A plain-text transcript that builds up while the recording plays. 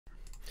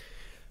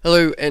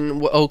Hello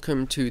and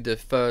welcome to the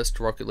first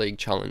Rocket League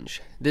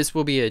challenge. This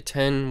will be a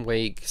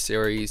 10-week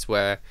series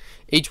where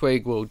each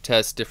week will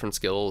test different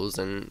skills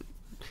and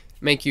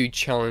make you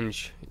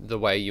challenge the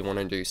way you want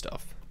to do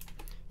stuff.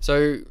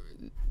 So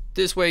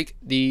this week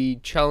the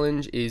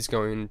challenge is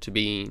going to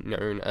be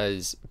known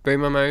as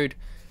Boomer Mode.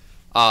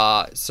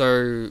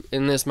 So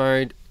in this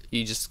mode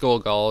you just score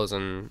goals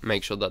and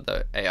make sure that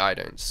the AI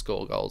don't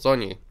score goals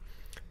on you.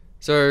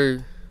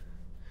 So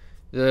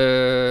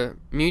the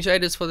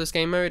mutators for this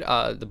game mode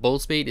are the ball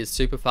speed is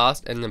super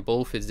fast and the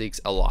ball physics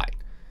are light.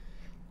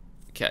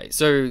 Okay,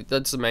 so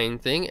that's the main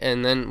thing,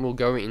 and then we'll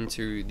go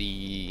into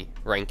the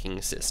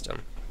ranking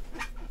system.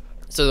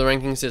 So the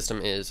ranking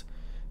system is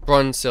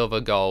bronze, silver,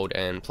 gold,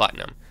 and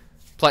platinum.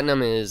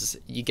 Platinum is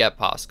you get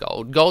past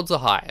gold. Gold's the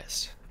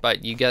highest,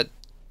 but you get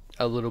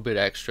a little bit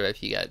extra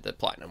if you get the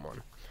platinum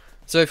one.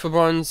 So for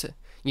bronze,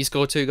 you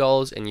score 2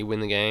 goals and you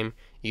win the game,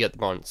 you get the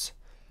bronze.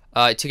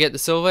 To get the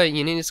silver,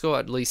 you need to score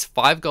at least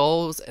 5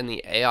 goals, and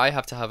the AI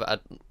have to have at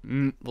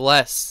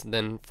less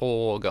than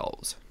 4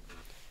 goals.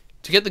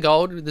 To get the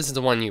gold, this is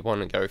the one you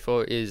want to go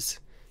for, is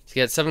to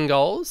get 7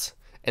 goals,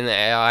 and the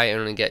AI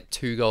only get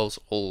 2 goals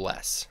or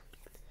less.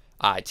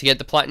 To get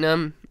the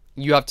platinum,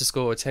 you have to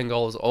score 10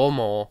 goals or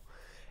more,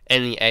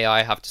 and the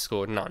AI have to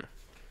score none.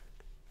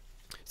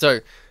 So,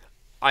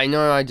 I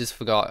know I just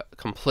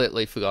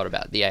completely forgot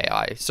about the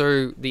AI.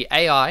 So, the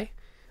AI,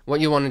 what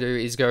you want to do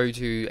is go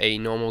to a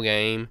normal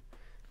game,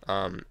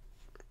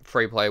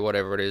 free play,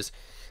 whatever it is,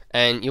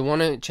 and you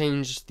want to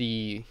change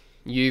the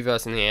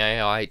U-verse and the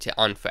AI to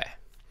unfair.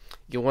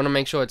 You want to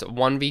make sure it's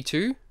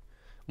 1v2,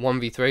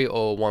 1v3,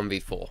 or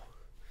 1v4.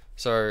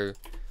 So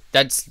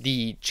that's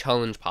the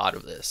challenge part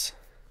of this.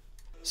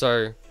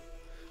 So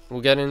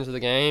we'll get into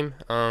the game.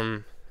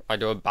 I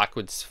do a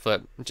backwards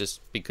flip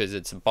just because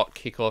it's a bot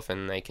kickoff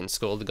and they can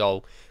score the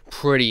goal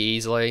pretty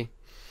easily.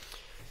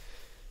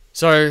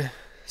 So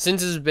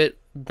since it's a bit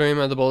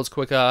boomer, the ball's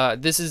quicker,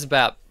 this is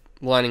about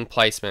learning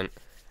placement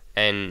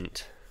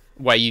and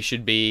where you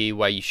should be,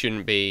 where you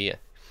shouldn't be,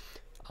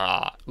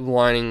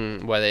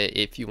 learning whether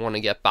if you want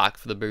to get back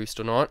for the boost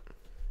or not,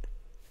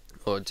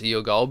 or to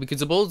your goal, because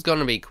the ball's going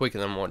to be quicker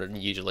than what it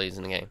usually is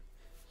in the game.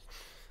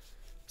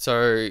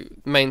 So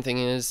main thing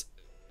is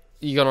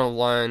you're going to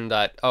learn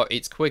that, oh,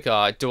 it's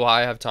quicker, do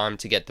I have time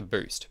to get the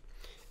boost?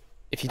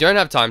 If you don't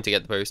have time to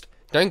get the boost,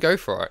 don't go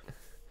for it.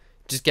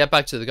 Just get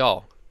back to the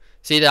goal.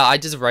 See that I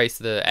just raced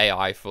the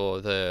AI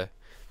for the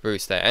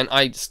boost there, and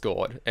I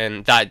scored,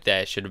 and that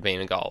there should have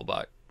been a goal,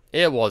 but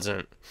it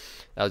wasn't.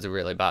 That was a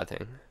really bad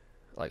thing.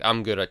 Like,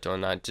 I'm good at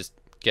doing that, just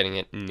getting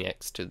it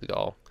next to the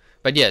goal.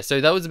 But yeah, so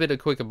that was a bit of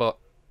a quicker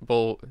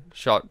ball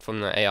shot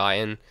from the AI,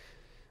 and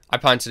I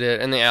punted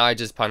it, and the AI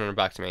just punted it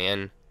back to me,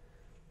 and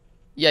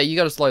yeah, you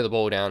gotta slow the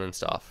ball down and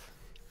stuff.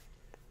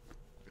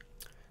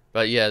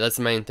 But yeah, that's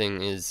the main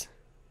thing, is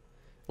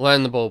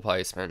learn the ball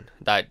placement.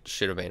 That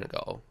should have been a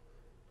goal.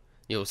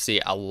 You'll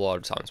see a lot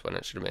of times when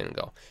it should have been a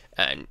goal.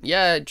 And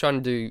yeah, trying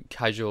to do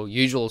casual,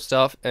 usual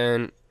stuff,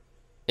 and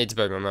it's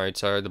boomer mode,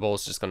 so the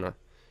ball's just gonna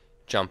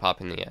jump up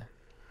in the air.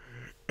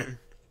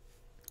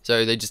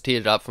 So they just teed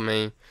it up for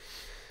me.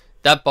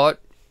 That bot,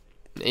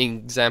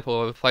 example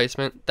of a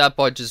placement, that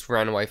bot just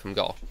ran away from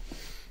goal.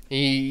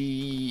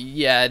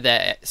 Yeah,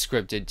 they're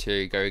scripted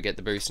to go get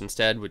the boost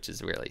instead, which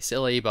is really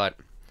silly, but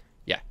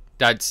yeah,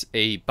 that's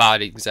a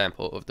bad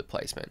example of the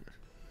placement.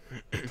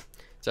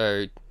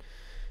 So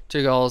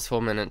 2 goals,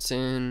 4 minutes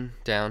in,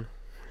 down.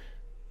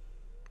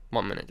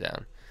 1 minute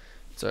down.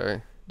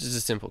 So just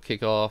a simple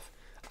kickoff.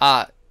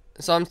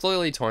 So I'm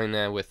slowly toying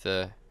there with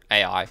the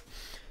AI,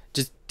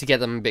 just to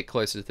get them a bit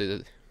closer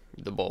to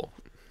the ball.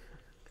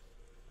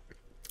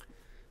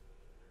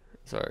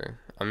 So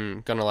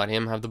I'm gonna let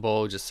him have the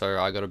ball just so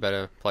I got a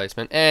better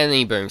placement, and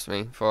he booms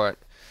me for it.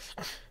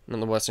 Not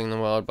the worst thing in the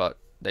world, but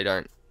they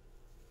don't.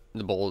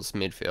 The ball's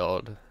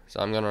midfield, so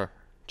I'm gonna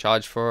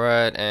charge for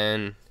it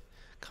and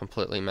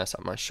completely mess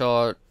up my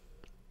shot.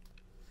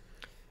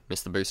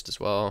 Miss the boost as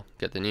well.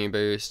 Get the new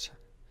boost.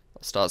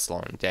 I'll start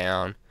slowing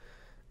down,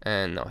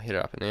 and I'll hit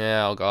it up in the air.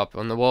 I'll go up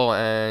on the wall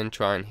and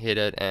try and hit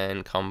it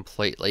and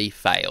completely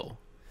fail.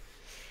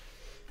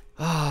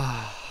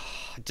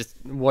 Just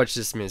watch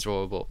this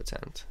miserable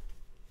attempt.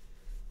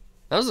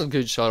 That was a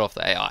good shot off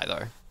the AI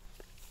though.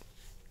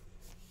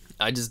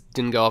 I just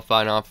didn't go up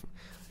far enough.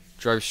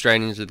 Drove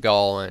straight into the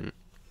goal, and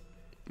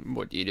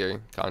what do you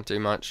do? Can't do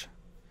much.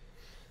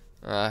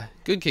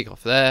 Good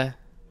kickoff there.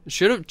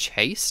 Should have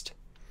chased,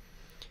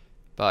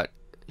 but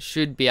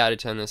should be able to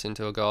turn this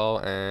into a goal,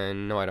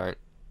 and no, I don't.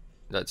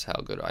 That's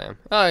how good I am.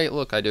 Oh,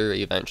 look, I do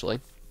eventually.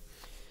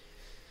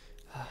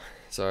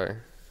 So,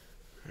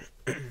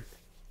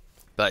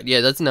 but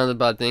yeah, that's another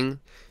bad thing.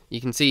 You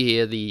can see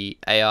here the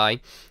AI,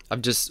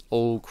 I've just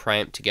all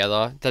cramped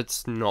together.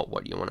 That's not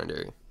what you want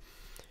to do.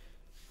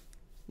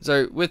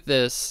 So with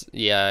this,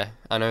 yeah,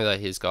 I know that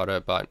he's got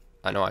it, but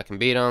I know I can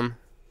beat him.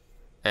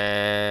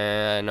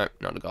 And nope,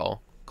 not a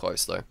goal.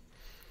 Close though.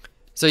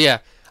 So yeah,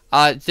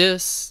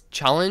 this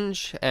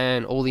challenge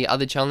and all the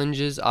other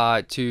challenges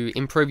are to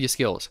improve your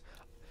skills.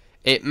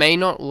 It may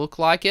not look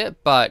like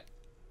it, but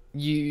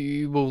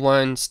you will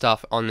learn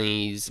stuff on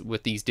these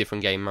with these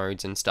different game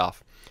modes and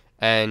stuff.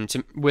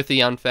 And with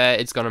the unfair,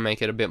 it's going to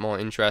make it a bit more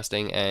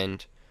interesting,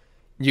 and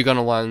you're going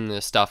to learn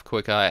the stuff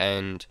quicker,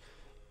 and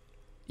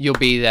you'll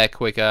be there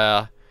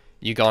quicker.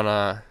 You're going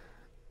to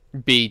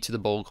be to the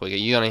ball quicker.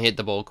 You're going to hit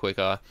the ball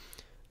quicker.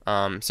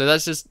 So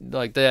that's just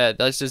like that.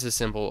 That's just a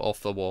simple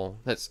off the wall.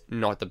 That's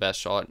not the best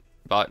shot,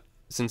 but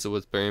since it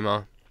was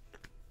Boomer,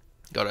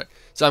 got it.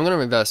 So I'm going to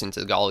reverse into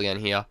the goal again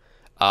here.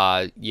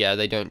 Yeah,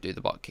 they don't do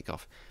the bot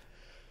kickoff,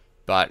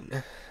 but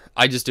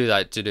I just do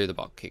that to do the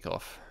bot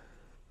kickoff,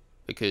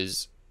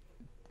 because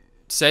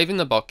saving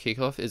the bot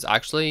kickoff is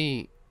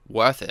actually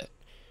worth it,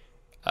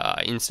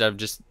 instead of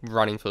just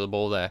running for the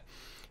ball there,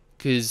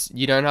 because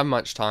you don't have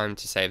much time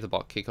to save the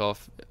bot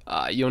kickoff.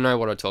 You'll know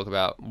what I talk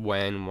about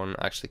when one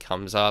actually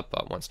comes up,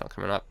 but one's not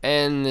coming up,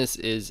 and this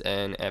is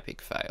an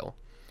epic fail,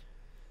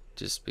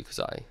 just because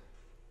I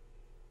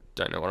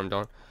don't know what I'm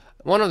doing.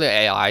 One of the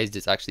AIs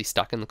is actually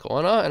stuck in the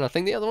corner, and I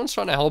think the other one's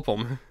trying to help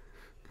him.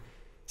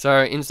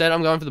 So instead,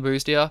 I'm going for the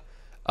boost here.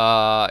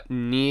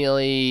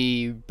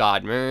 Nearly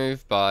bad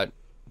move, but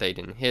they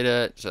didn't hit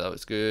it, so that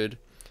was good.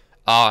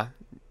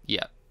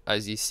 Yeah,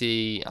 as you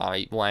see,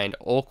 I land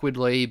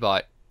awkwardly,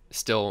 but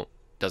still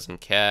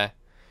doesn't care.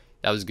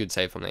 That was a good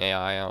save from the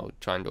AI. I'll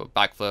try and do a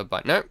backflip,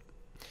 but no.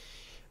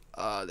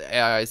 The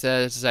AI is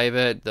there to save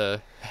it.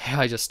 The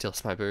AI just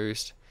steals my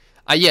boost.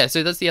 Yeah,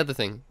 so that's the other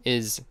thing,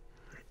 is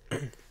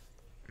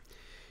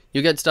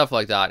you get stuff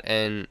like that,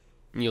 and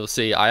you'll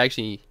see I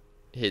actually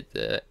hit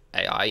the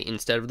AI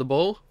instead of the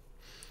ball,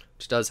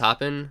 which does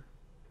happen.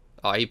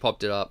 He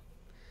popped it up.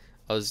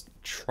 I was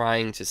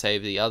trying to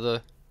save the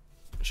other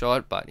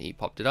shot, but he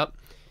popped it up.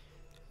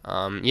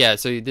 Yeah,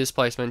 so this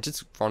placement,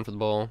 just run for the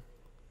ball.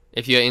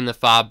 If you're in the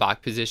far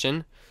back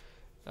position,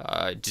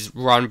 just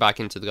run back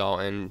into the goal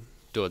and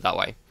do it that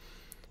way.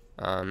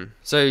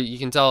 So you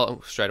can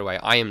tell straight away,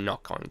 I am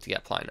not going to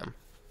get platinum.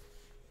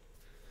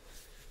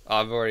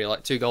 I've already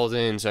like 2 goals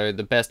in, so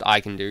the best I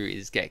can do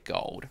is get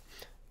gold.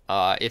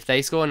 If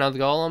they score another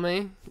goal on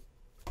me,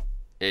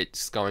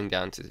 it's going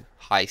down to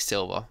high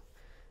silver.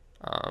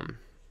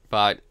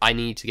 But I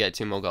need to get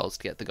 2 more goals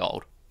to get the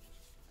gold.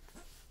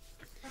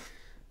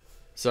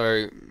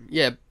 So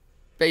yeah,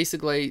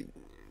 basically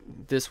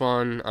this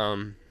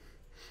one,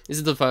 this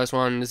is the first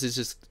one. This is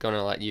just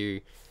gonna let you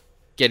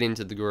get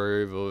into the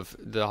groove of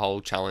the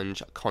whole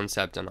challenge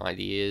concept and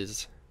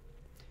ideas.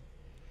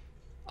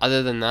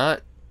 Other than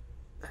that,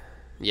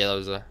 yeah, that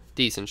was a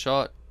decent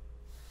shot,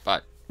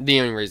 but the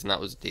only reason that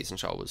was a decent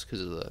shot was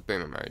because of the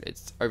Boomer mode.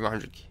 It's over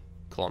 100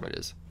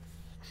 kilometers.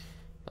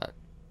 But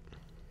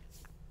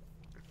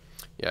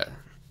yeah.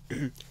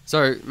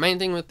 So main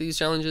thing with these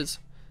challenges,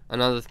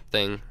 another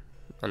thing,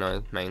 I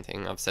know main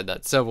thing, I've said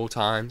that several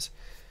times,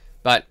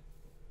 but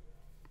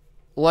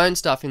learn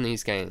stuff in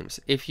these games.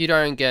 If you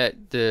don't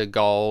get the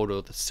gold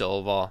or the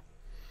silver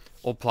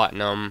or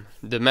platinum,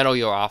 the medal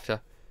you're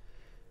after,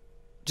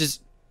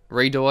 just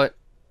redo it.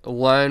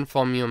 Learn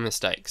from your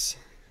mistakes.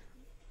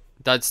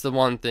 That's the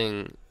one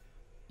thing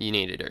you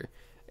need to do.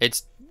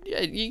 It's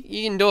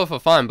you can do it for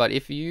fun, but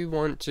if you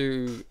want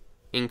to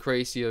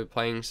increase your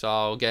playing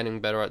style, getting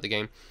better at the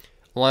game,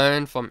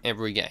 learn from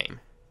every game.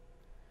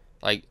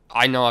 Like,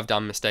 I know I've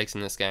done mistakes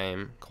in this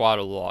game quite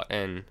a lot,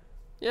 and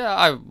yeah,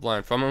 I've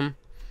learned from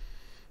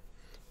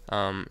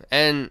them.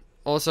 And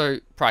also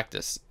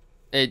practice.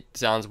 It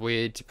sounds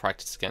weird to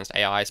practice against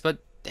AIs,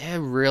 but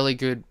they're really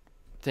good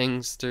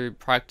things to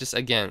practice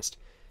against.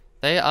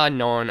 They are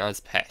known as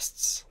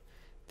pests.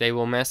 They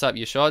will mess up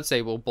your shots,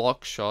 they will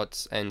block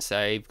shots and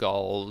save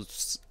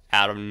goals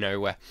out of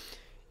nowhere.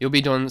 You'll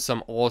be doing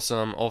some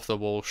awesome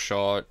off-the-wall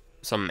shot,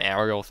 some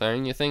aerial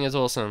thing, your thing is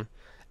awesome,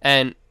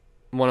 and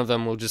one of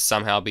them will just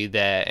somehow be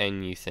there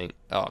and you think,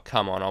 oh,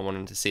 come on, I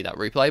wanted to see that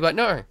replay, but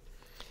no,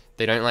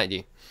 they don't let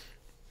you.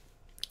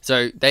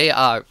 So they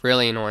are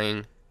really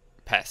annoying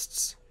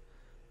pests.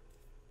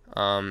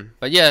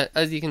 But yeah,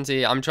 as you can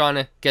see, I'm trying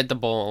to get the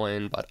ball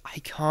in, but I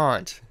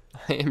can't.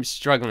 I am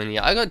struggling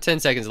here. I got 10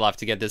 seconds left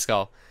to get this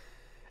goal,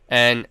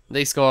 and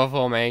they score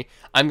for me.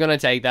 I'm gonna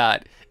take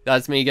that.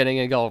 That's me getting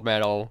a gold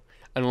medal,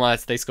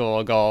 unless they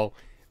score a goal.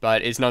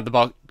 But it's not the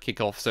bot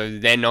kickoff, so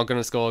they're not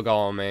gonna score a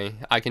goal on me.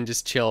 I can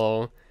just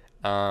chill.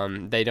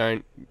 They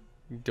don't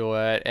do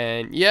it,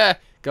 and yeah,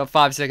 got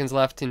 5 seconds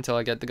left until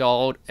I get the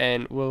gold.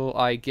 And will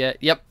I get?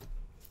 Yep.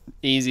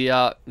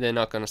 Easier. They're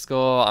not going to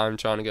score. I'm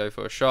trying to go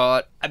for a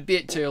shot. A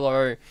bit too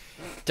low.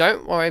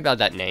 Don't worry about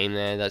that name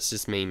there. That's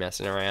just me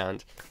messing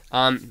around.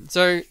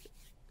 So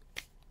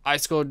I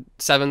scored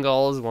 7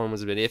 goals. One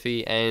was a bit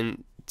iffy.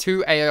 And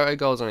 2 AO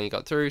goals only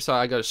got through. So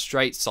I got a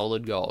straight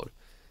solid gold.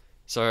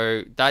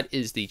 So that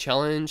is the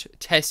challenge.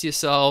 Test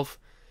yourself.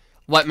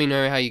 Let me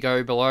know how you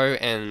go below.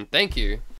 And thank you